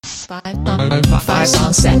Five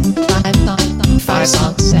song set. Five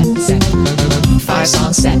song set. Five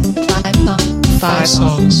song set. Five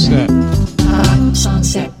song set. Five song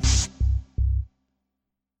set.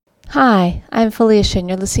 Hi, I'm Felicia, and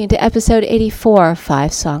you're listening to episode 84 of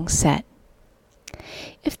 5 Song Set.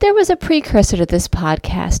 If there was a precursor to this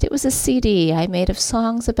podcast, it was a CD I made of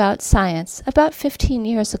songs about science about 15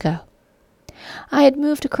 years ago. I had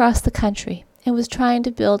moved across the country and was trying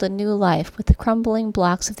to build a new life with the crumbling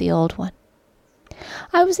blocks of the old one.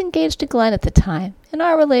 I was engaged to Glenn at the time, and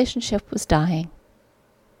our relationship was dying.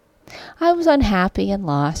 I was unhappy and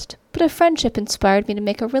lost, but a friendship inspired me to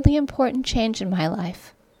make a really important change in my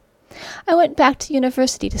life. I went back to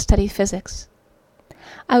university to study physics.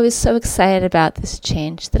 I was so excited about this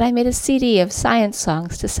change that I made a CD of science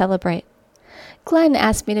songs to celebrate. Glenn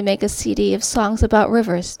asked me to make a CD of songs about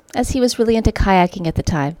rivers, as he was really into kayaking at the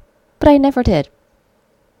time, but I never did.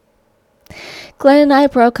 Glenn and I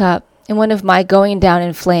broke up in one of my going down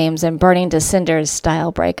in flames and burning to cinders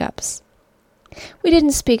style breakups. We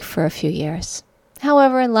didn't speak for a few years.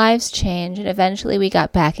 However, lives change, and eventually we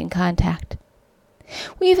got back in contact.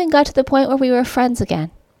 We even got to the point where we were friends again.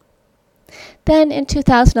 Then, in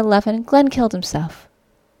 2011, Glenn killed himself.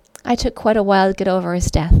 I took quite a while to get over his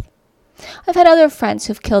death. I've had other friends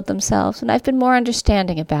who've killed themselves, and I've been more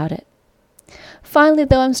understanding about it. Finally,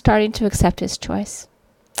 though, I'm starting to accept his choice.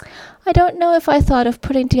 I don't know if I thought of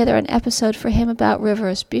putting together an episode for him about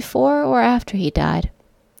rivers before or after he died.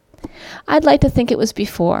 I'd like to think it was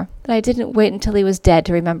before, that I didn't wait until he was dead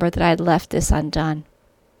to remember that I had left this undone.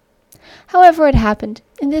 However it happened,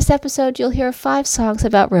 in this episode you'll hear 5 songs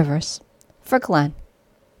about rivers, for Glenn.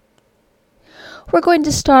 We're going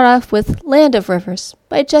to start off with Land of Rivers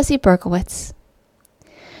by Jesse Berkowitz.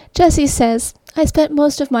 Jesse says, I spent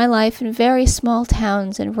most of my life in very small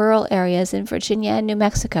towns and rural areas in Virginia and New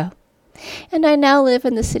Mexico, and I now live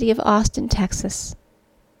in the city of Austin, Texas.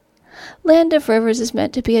 Land of Rivers is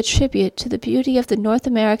meant to be a tribute to the beauty of the North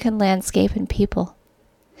American landscape and people.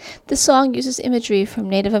 The song uses imagery from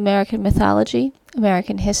Native American mythology,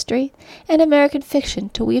 American history, and American fiction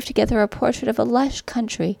to weave together a portrait of a lush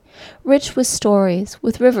country, rich with stories,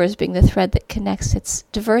 with rivers being the thread that connects its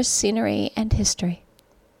diverse scenery and history.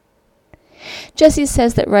 Jesse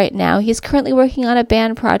says that right now he is currently working on a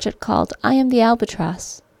band project called I Am the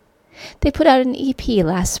Albatross. They put out an EP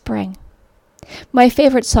last spring. My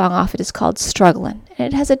favorite song off it is called Strugglin',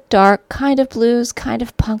 and it has a dark, kind of blues, kind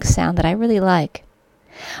of punk sound that I really like.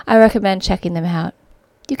 I recommend checking them out.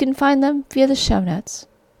 You can find them via the show notes.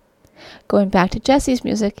 Going back to Jesse's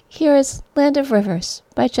music, here is Land of Rivers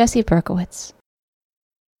by Jesse Berkowitz.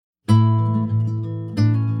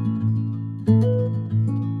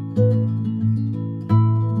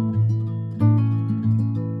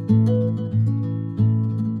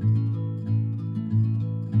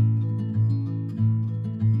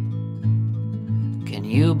 Can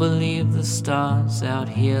you believe the stars out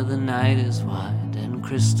here? The night is wide and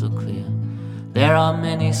crystal clear. There are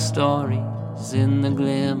many stories in the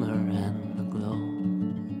glimmer and the glow.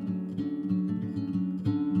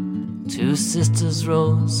 2 sisters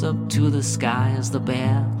rose up to the sky as the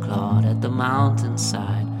bear clawed at the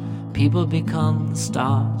mountainside. People become the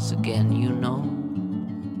stars again, you know.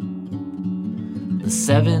 The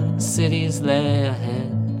 7 cities lay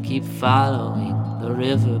ahead, keep following the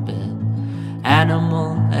riverbed.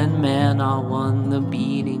 Animal and man are one, the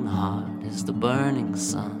beating heart is the burning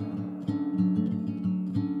sun.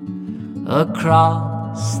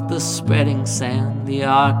 Across the spreading sand, the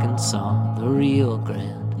Arkansas, the Rio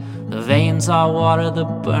Grande, the veins are water, the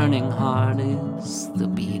burning heart is the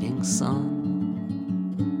beating sun.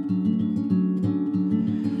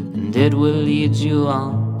 And it will lead you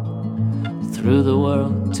on through the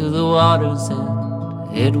world to the water's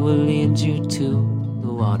end. It will lead you to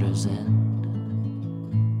the water's end.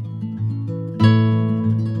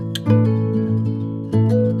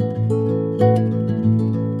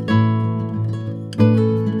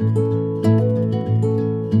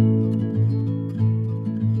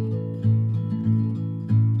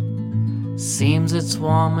 Seems it's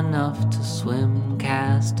warm enough to swim,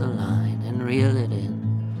 cast a line and reel it in.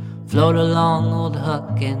 Float along, old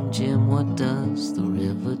Huck and Jim, what does the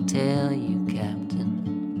river tell you, Captain?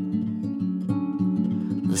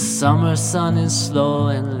 The summer sun is slow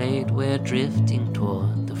and late, we're drifting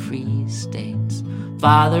toward the free states.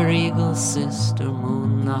 Father Eagle, Sister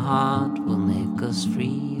Moon, the heart will make us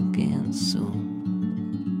free again soon.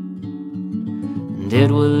 And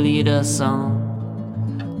it will lead us on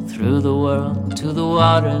through the world to the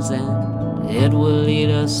water's end. It will lead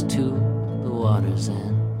us to the water's end.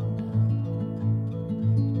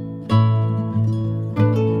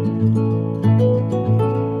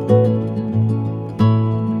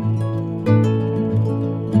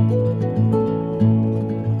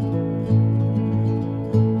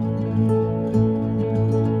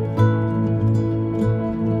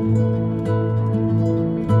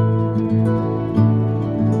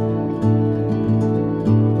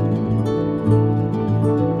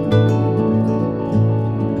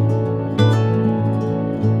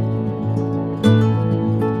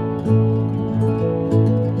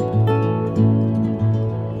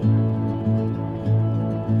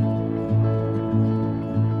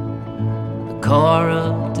 core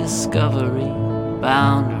of discovery,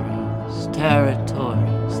 boundaries,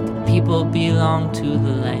 territories. The people belong to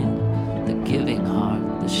the land, the giving heart,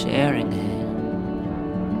 the sharing hand.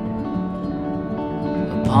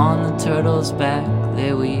 Upon the turtle's back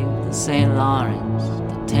they weave the St. Lawrence,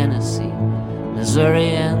 the Tennessee,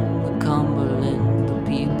 Missouri, and the Cumberland. The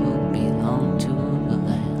people belong to the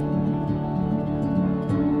land.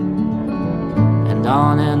 And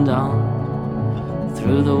on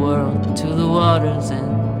through the world to the water's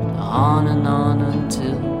end, on and on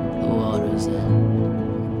until the water's end.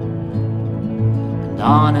 And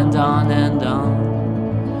on and on and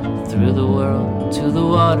on through the world to the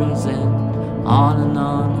water's end, on and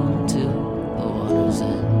on until the water's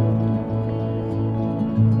end.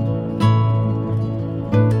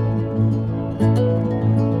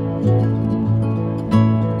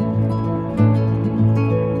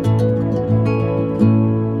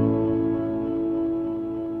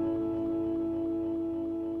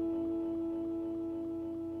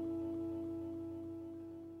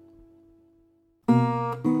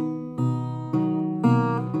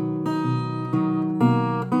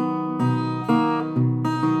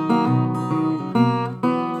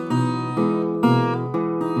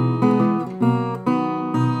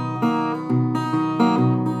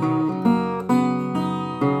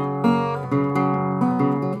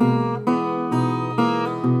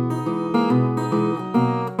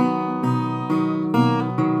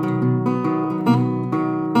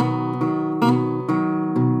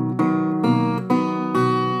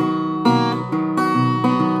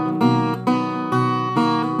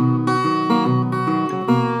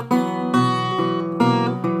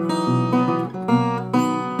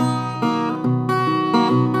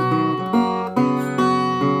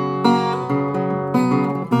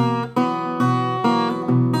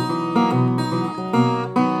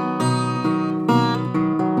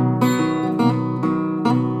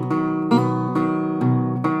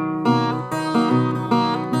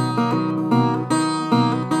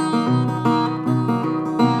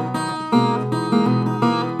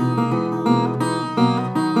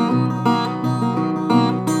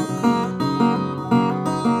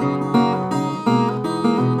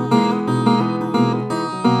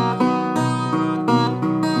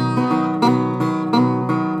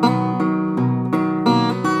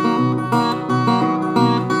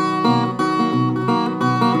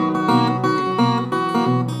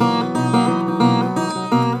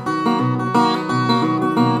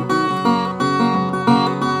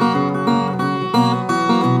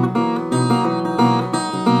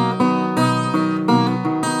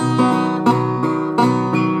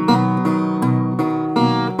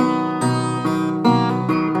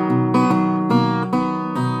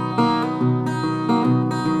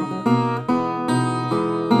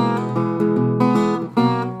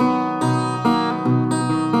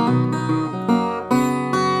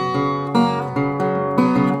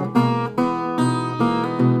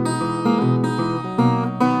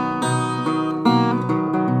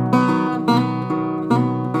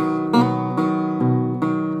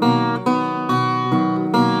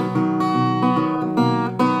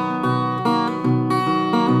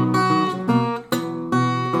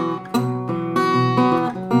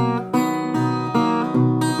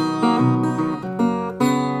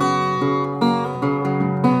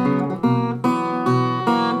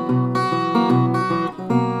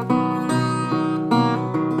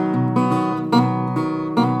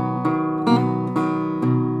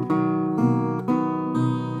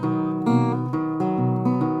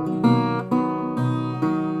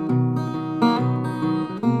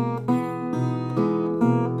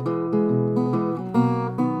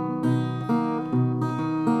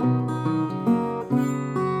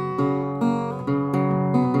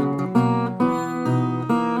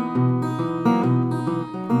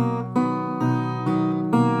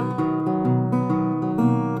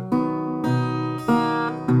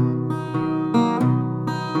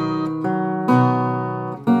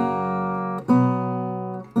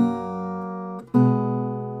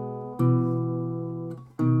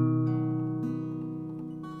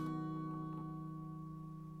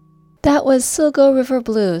 That was Silgo River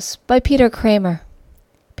Blues by Peter Kramer.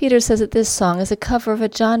 Peter says that this song is a cover of a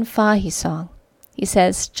John Fahey song. He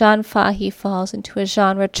says John Fahey falls into a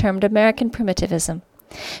genre termed American Primitivism,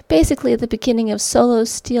 basically the beginning of solo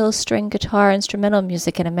steel string guitar instrumental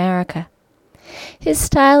music in America. His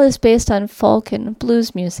style is based on folk and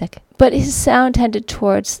blues music, but his sound tended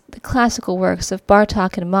towards the classical works of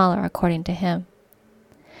Bartok and Mahler, according to him.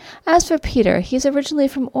 As for Peter, he's originally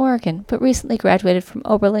from Oregon, but recently graduated from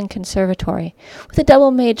Oberlin Conservatory with a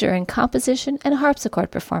double major in composition and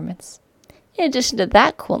harpsichord performance. In addition to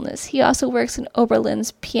that coolness, he also works in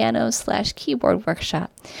Oberlin's piano/keyboard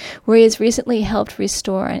workshop, where he has recently helped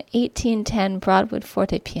restore an 1810 Broadwood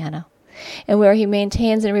forte piano, and where he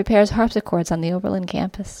maintains and repairs harpsichords on the Oberlin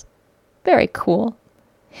campus. Very cool.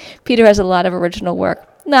 Peter has a lot of original work,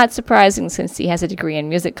 not surprising since he has a degree in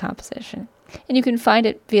music composition, and you can find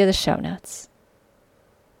it via the show notes.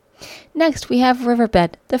 Next, we have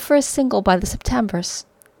Riverbed, the first single by the Septembers.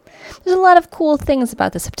 There's a lot of cool things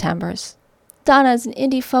about the Septembers. Donna is an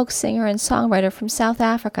indie folk singer and songwriter from South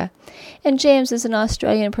Africa, and James is an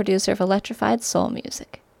Australian producer of electrified soul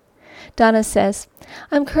music. Donna says,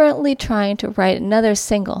 "I'm currently trying to write another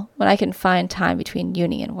single when I can find time between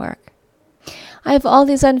uni and work. I have all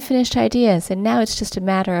these unfinished ideas, and now it's just a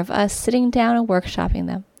matter of us sitting down and workshopping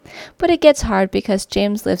them. But it gets hard because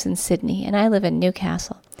James lives in Sydney and I live in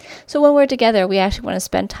Newcastle. So when we're together, we actually want to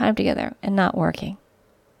spend time together and not working."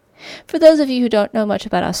 For those of you who don't know much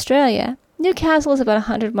about Australia, Newcastle is about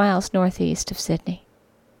 100 miles northeast of Sydney.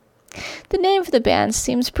 The name for the band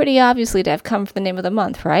seems pretty obviously to have come from the name of the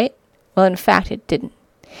month, right? Well, in fact, it didn't.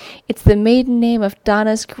 It's the maiden name of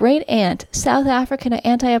Donna's great-aunt, South African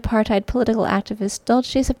anti-apartheid political activist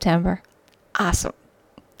Dulce September. Awesome.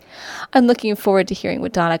 I'm looking forward to hearing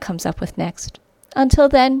what Donna comes up with next. Until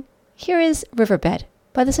then, here is Riverbed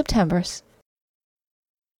by the Septembers.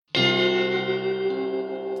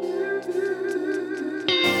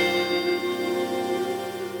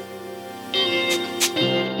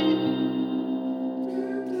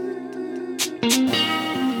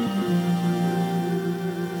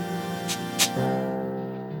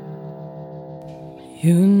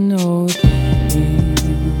 You know there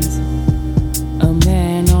is a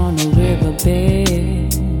man on a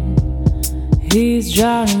riverbed. He's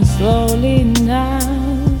drowning slowly now.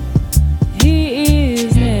 He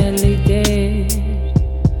is nearly dead.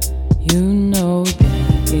 You know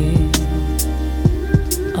there is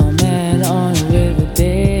a man on a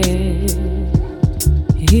riverbed.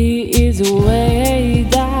 He is way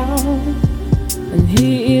down, and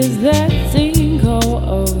he is letting go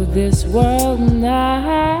of this world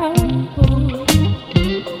now.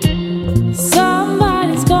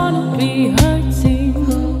 Somebody's gonna be hurting.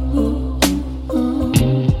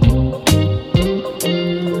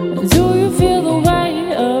 Do you feel the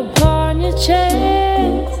weight upon your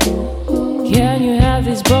chest? Can you have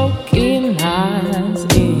these broken hearts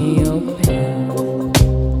in your past?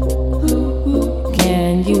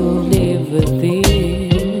 Can you live with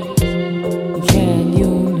this? Can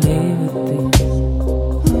you live with this?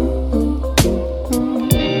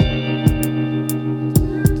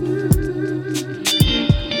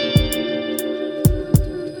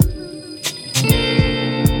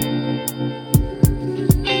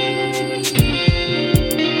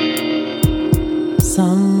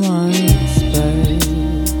 Someone whispered,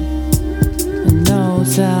 no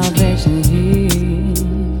salvation here.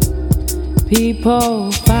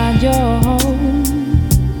 People, find your home.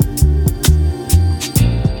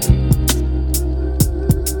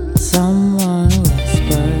 Someone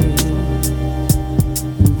whispered,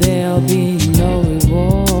 there'll be no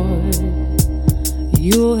reward.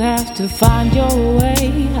 You'll have to find your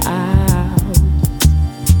way out.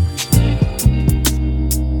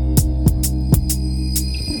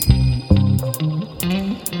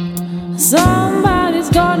 Somebody's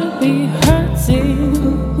gonna be hurting.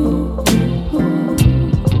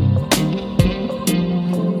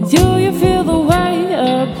 Do you feel the weight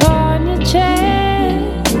upon your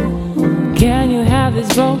chest? Can you have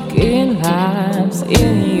these broken lives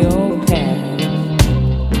in your past?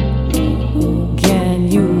 Can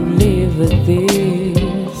you live with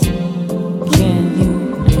this? Can you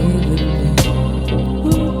live with this?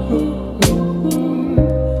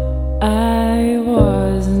 I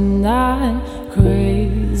was not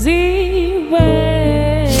crazy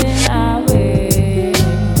when I went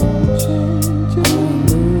the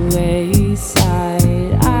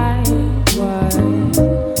wayside. I was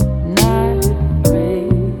not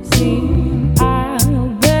crazy.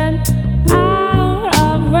 I've been out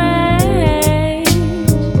of range.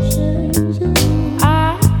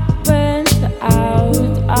 I went out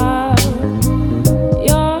of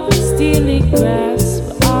your steely grasp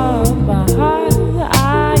of my heart.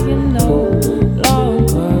 I am no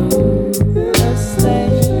longer a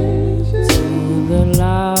slave to the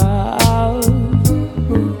love,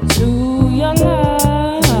 to your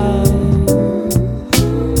love.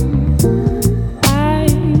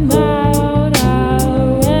 I'm out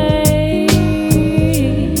of range.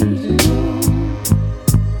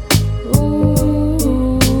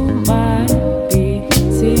 Ooh, my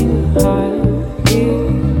beating heart,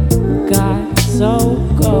 it got so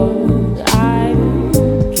cold. I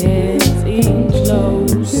can't even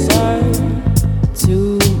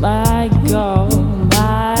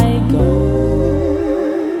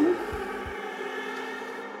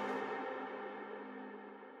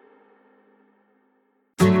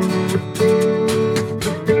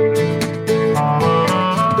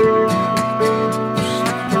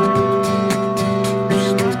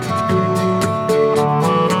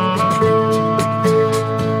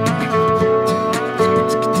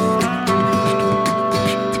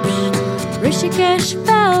Rishikesh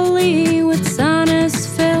Valley with sun is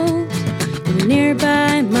filled, and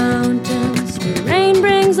nearby mountains the rain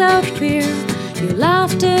brings out fear. You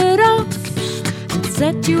laughed it off and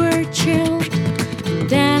said you were chilled, and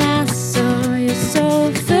then I saw you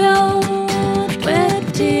so filled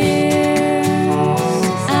with tears.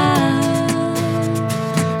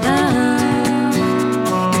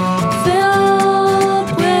 Filled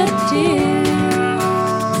with tears.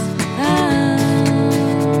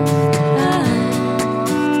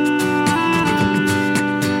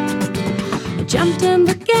 Jumped in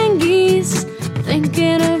the Ganges,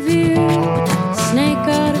 thinking of you. Snake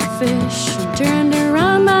caught a fish and turned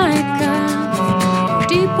around my calf. How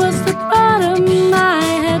deep was the bottom? I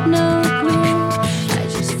had no clue. I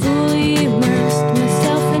just fully immersed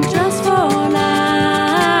myself in trust for life.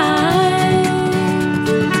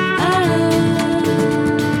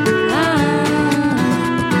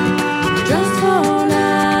 Trust for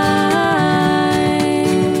life.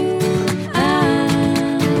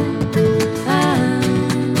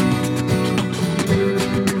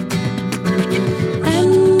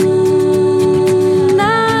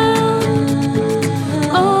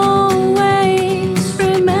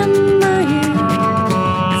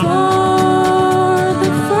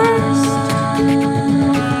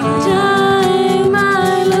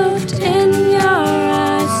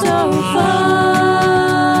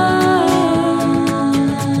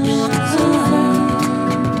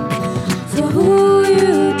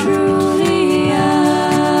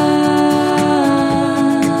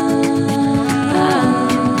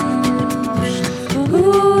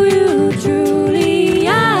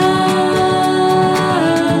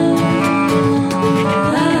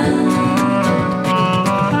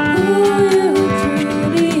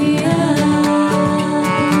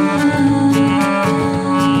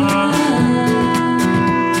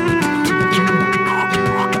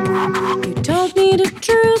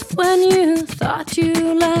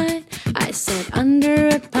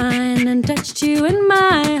 You in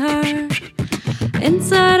my heart,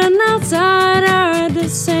 inside and outside are the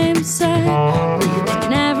same side. We were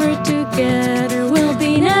never together, we'll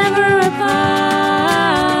be never apart.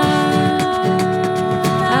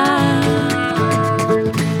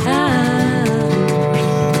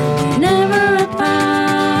 Never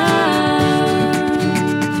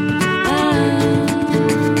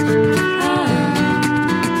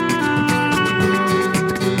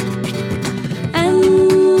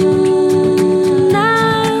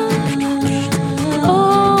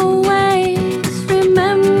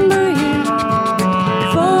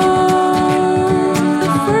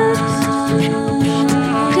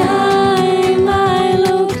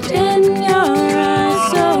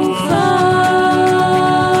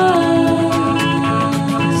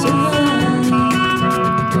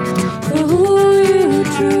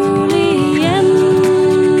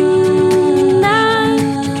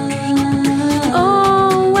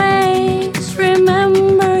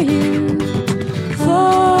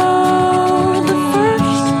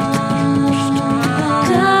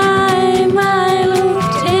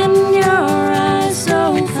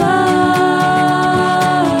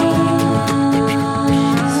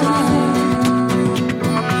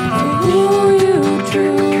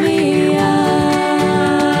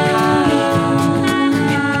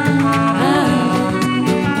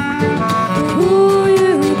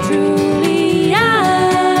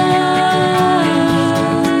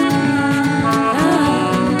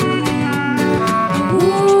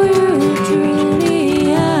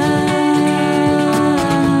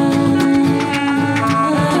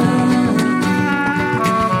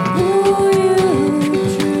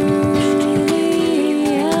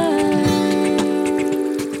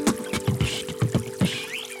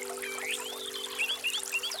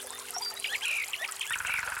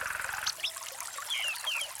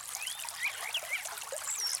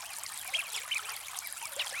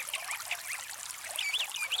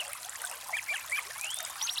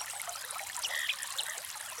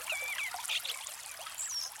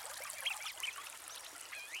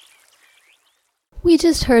We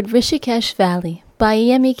just heard Rishikesh Valley by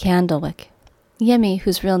Yemi Candlewick. Yemi,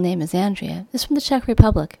 whose real name is Andrea, is from the Czech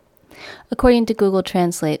Republic. According to Google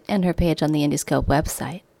Translate and her page on the Indiescope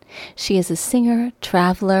website, she is a singer,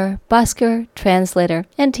 traveler, busker, translator,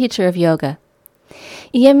 and teacher of yoga.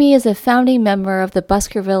 Yemi is a founding member of the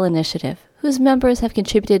Buskerville Initiative, whose members have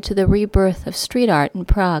contributed to the rebirth of street art in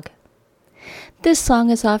Prague. This song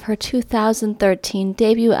is off her 2013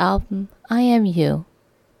 debut album, I Am You.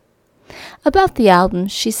 About the album,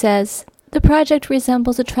 she says, "The project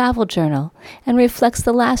resembles a travel journal and reflects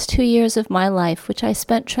the last 2 years of my life, which I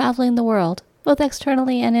spent traveling the world, both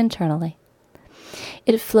externally and internally.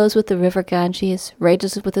 It flows with the river Ganges,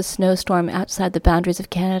 rages with a snowstorm outside the boundaries of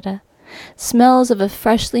Canada, smells of a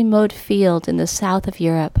freshly mowed field in the south of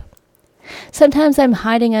Europe. Sometimes I'm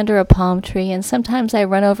hiding under a palm tree, and sometimes I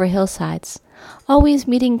run over hillsides, always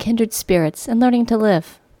meeting kindred spirits and learning to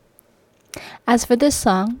live." As for this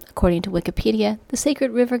song, according to Wikipedia, the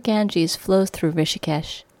sacred river Ganges flows through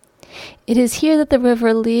Rishikesh. It is here that the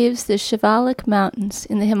river leaves the Shivalik Mountains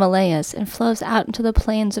in the Himalayas and flows out into the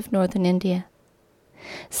plains of northern India.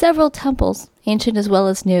 Several temples, ancient as well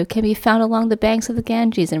as new, can be found along the banks of the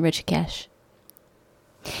Ganges in Rishikesh.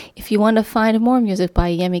 If you want to find more music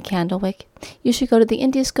by Yemi Candlewick, you should go to the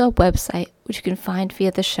Indiescope website, which you can find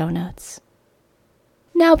via the show notes.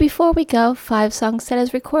 Now, before we go, Five Song Set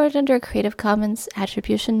is recorded under a Creative Commons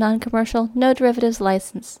Attribution Non-Commercial No Derivatives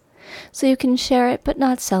license, so you can share it but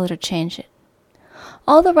not sell it or change it.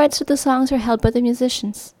 All the rights to the songs are held by the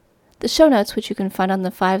musicians. The show notes, which you can find on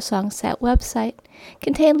the Five Song Set website,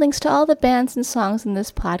 contain links to all the bands and songs in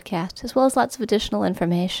this podcast, as well as lots of additional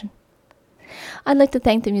information. I'd like to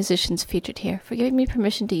thank the musicians featured here for giving me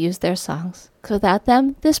permission to use their songs, because without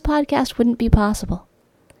them, this podcast wouldn't be possible.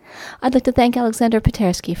 I'd like to thank Alexander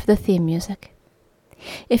Petersky for the theme music.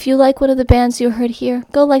 If you like one of the bands you heard here,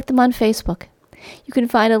 go like them on Facebook. You can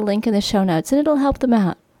find a link in the show notes, and it'll help them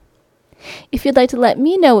out. If you'd like to let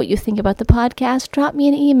me know what you think about the podcast, drop me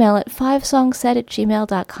an email at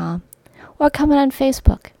fivesongset@gmail.com or comment on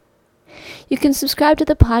Facebook. You can subscribe to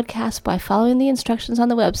the podcast by following the instructions on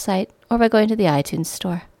the website or by going to the iTunes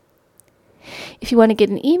store. If you want to get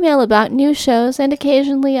an email about new shows and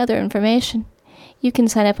occasionally other information, you can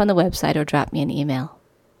sign up on the website or drop me an email.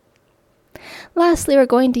 Lastly, we're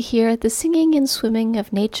going to hear The Singing and Swimming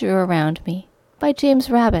of Nature Around Me by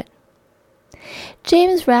James Rabbit.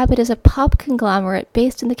 James Rabbit is a pop conglomerate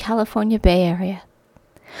based in the California Bay Area.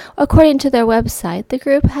 According to their website, the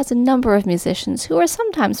group has a number of musicians who are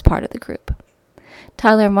sometimes part of the group.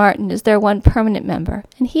 Tyler Martin is their one permanent member,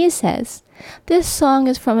 and he says, "This song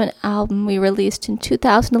is from an album we released in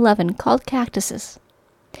 2011 called Cactuses.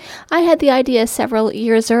 I had the idea several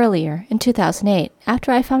years earlier, in 2008,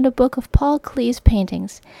 after I found a book of Paul Klee's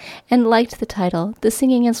paintings and liked the title, The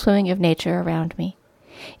Singing and Swimming of Nature Around Me.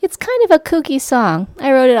 It's kind of a kooky song.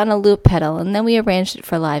 I wrote it on a loop pedal, and then we arranged it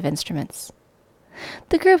for live instruments."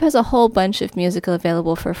 The group has a whole bunch of music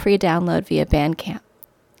available for free download via Bandcamp.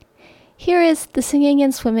 Here is The Singing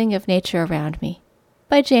and Swimming of Nature Around Me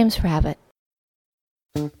by James Rabbit.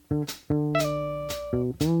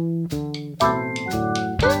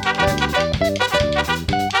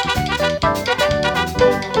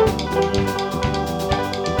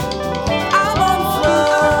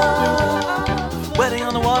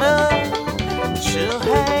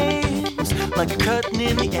 Like a curtain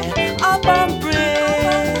in the air, up on bridge.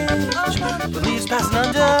 The leaves passing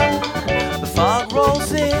under, the fog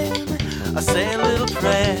rolls in. I say a little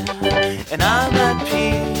prayer, and I'm at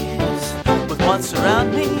peace with what's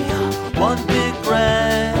around me. One big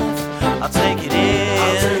breath, I'll take it in.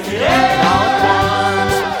 All at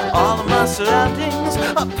once, all of my surroundings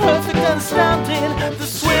are perfect and astounding. The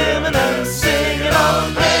swimming and singing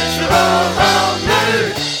of nature around me.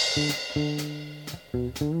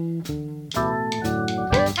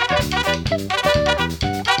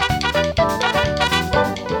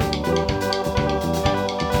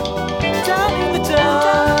 Down in the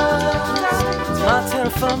dust, my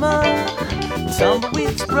terra firma.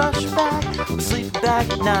 Tumbleweeds brush back, the sleeping bag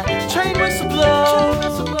at night. Train whistle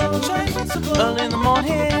blows, early in the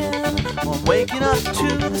morning. I'm waking up to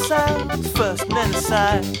the sounds, first and then the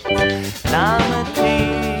sight. And I'm at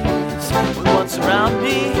peace with what's around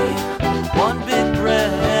me. One big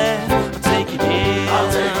breath, I'll take it in.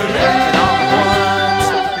 And all at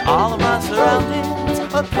once, all of my surroundings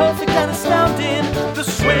are perfect and astounding. The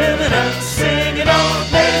swimming and singing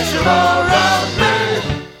of nature around me.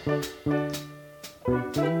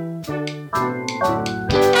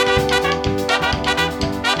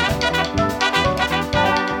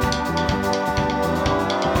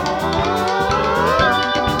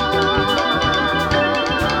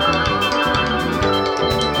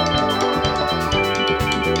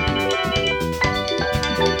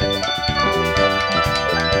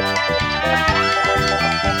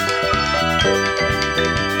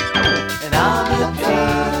 And I'm at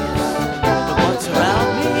peace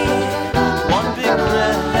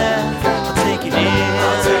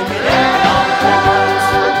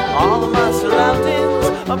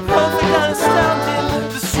astounding,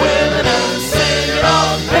 the swimming and singing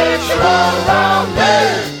of nature all around me.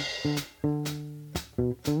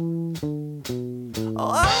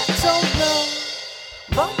 Oh, I don't know,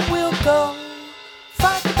 but we'll go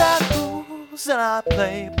fight the bad rules and I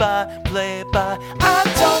play by. I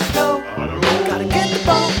don't know, gotta get the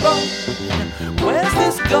ball rolling. Where's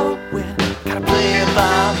this going? Gotta play it by.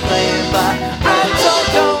 I don't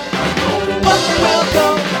know, but we'll go.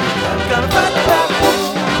 Gotta fight the bad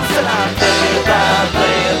rules and I play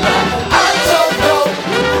by. I don't know,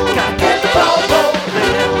 gotta get the ball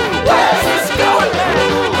rolling. Where's this going?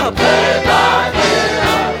 I'll play it by ear.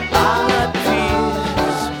 I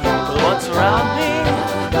peace for the ones around me.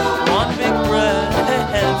 One big breath,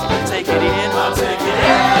 take it in, I'll take it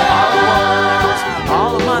in. All the words,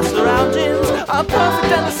 all of my surroundings are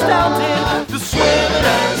perfect and astounding. The swimming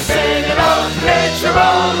and singing of nature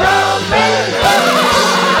all around me.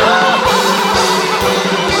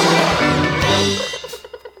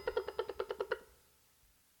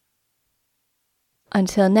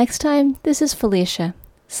 Until next time, this is Felicia,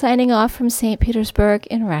 signing off from St. Petersburg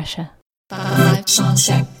in Russia. 5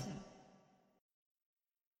 Sunset.